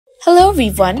Hello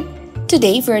everyone!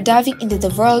 Today we're diving into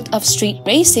the world of street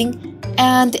racing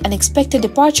and the unexpected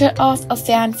departure of a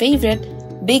fan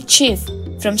favorite, Big Chief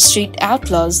from Street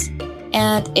Outlaws.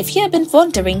 And if you have been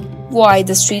wondering why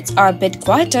the streets are a bit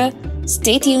quieter,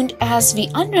 stay tuned as we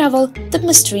unravel the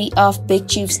mystery of Big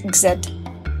Chief's exit.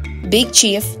 Big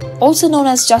Chief, also known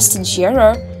as Justin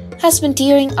Shearer, has been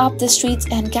tearing up the streets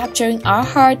and capturing our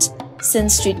hearts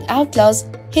since Street Outlaws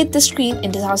hit the screen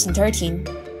in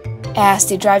 2013. As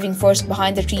the driving force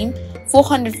behind the team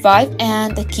 405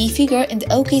 and a key figure in the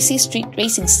OKC street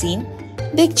racing scene,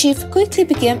 Big Chief quickly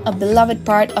became a beloved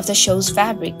part of the show's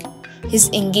fabric. His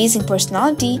engaging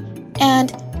personality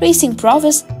and racing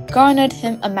prowess garnered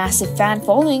him a massive fan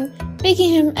following,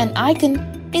 making him an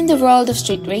icon in the world of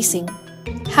street racing.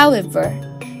 However,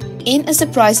 in a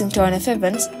surprising turn of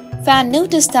events, fans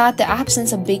noticed that the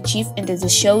absence of Big Chief into the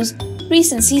show's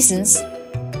recent seasons.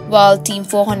 While Team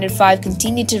 405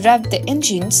 continued to rev the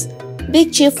engines,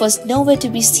 Big Chief was nowhere to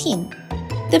be seen.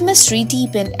 The mystery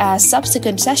deepened as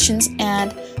subsequent sessions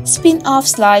and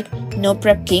spin-offs like No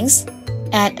Prep Kings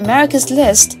and America's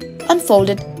List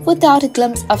unfolded without a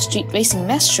glimpse of street racing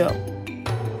maestro.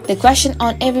 The question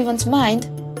on everyone's mind: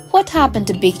 what happened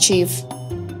to Big Chief?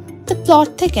 The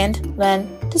plot thickened when,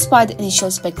 despite the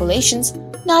initial speculations,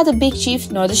 neither Big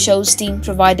Chief nor the show's team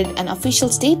provided an official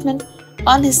statement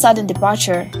on his sudden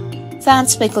departure.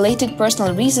 Fans speculated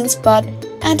personal reasons, but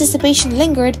anticipation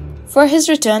lingered for his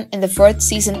return in the fourth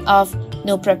season of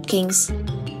No Prep Kings.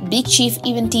 Big Chief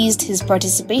even teased his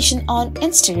participation on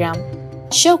Instagram,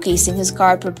 showcasing his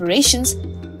car preparations,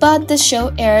 but the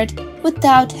show aired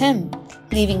without him,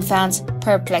 leaving fans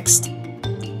perplexed.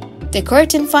 The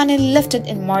curtain finally lifted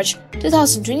in March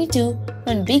 2022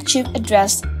 when Big Chief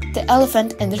addressed the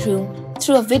elephant in the room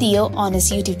through a video on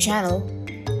his YouTube channel.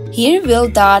 He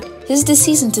revealed that his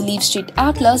decision to leave Street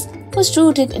Outlaws was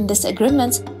rooted in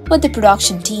disagreements with the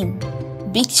production team.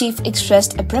 Big Chief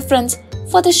expressed a preference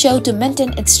for the show to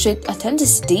maintain its strict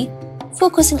authenticity,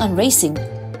 focusing on racing.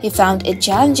 He found it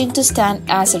challenging to stand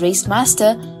as a race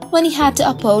master when he had to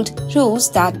uphold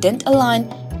rules that didn't align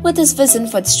with his vision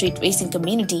for the street racing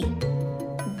community.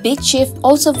 Big Chief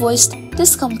also voiced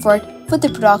discomfort with the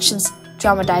production's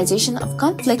dramatization of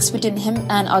conflicts between him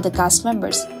and other cast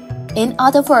members. In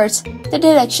other words, the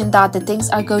direction that the things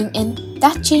are going in,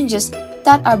 that changes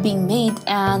that are being made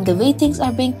and the way things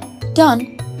are being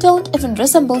done don't even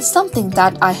resemble something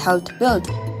that I helped build.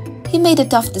 He made a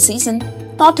tough decision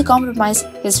not to compromise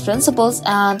his principles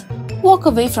and walk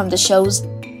away from the shows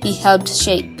he helped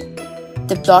shape.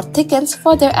 The plot thickens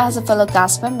further as a fellow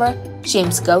cast member,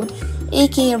 James Goad,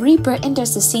 aka Reaper,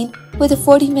 enters the scene with a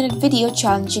 40-minute video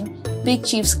challenging Big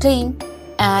Chief's claim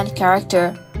and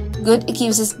character. Good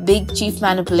accuses Big Chief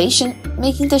manipulation,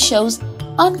 making the shows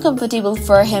uncomfortable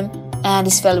for him and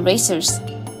his fellow racers.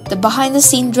 The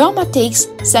behind-the-scene drama takes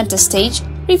center stage,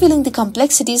 revealing the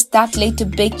complexities that led to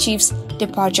Big Chief's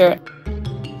departure.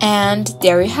 And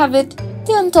there you have it,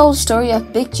 the untold story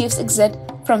of Big Chief's exit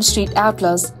from Street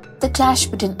Outlaws. The clash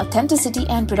between authenticity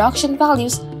and production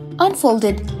values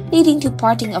unfolded, leading to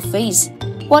parting of ways.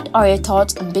 What are your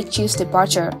thoughts on Big Chief's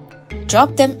departure?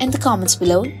 Drop them in the comments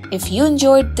below. If you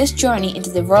enjoyed this journey into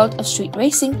the world of street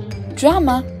racing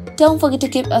drama, don't forget to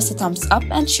give us a thumbs up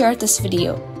and share this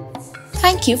video.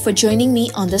 Thank you for joining me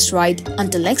on this ride.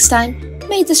 Until next time,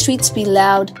 may the streets be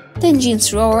loud, the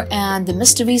engines roar, and the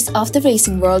mysteries of the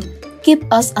racing world keep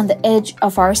us on the edge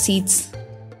of our seats.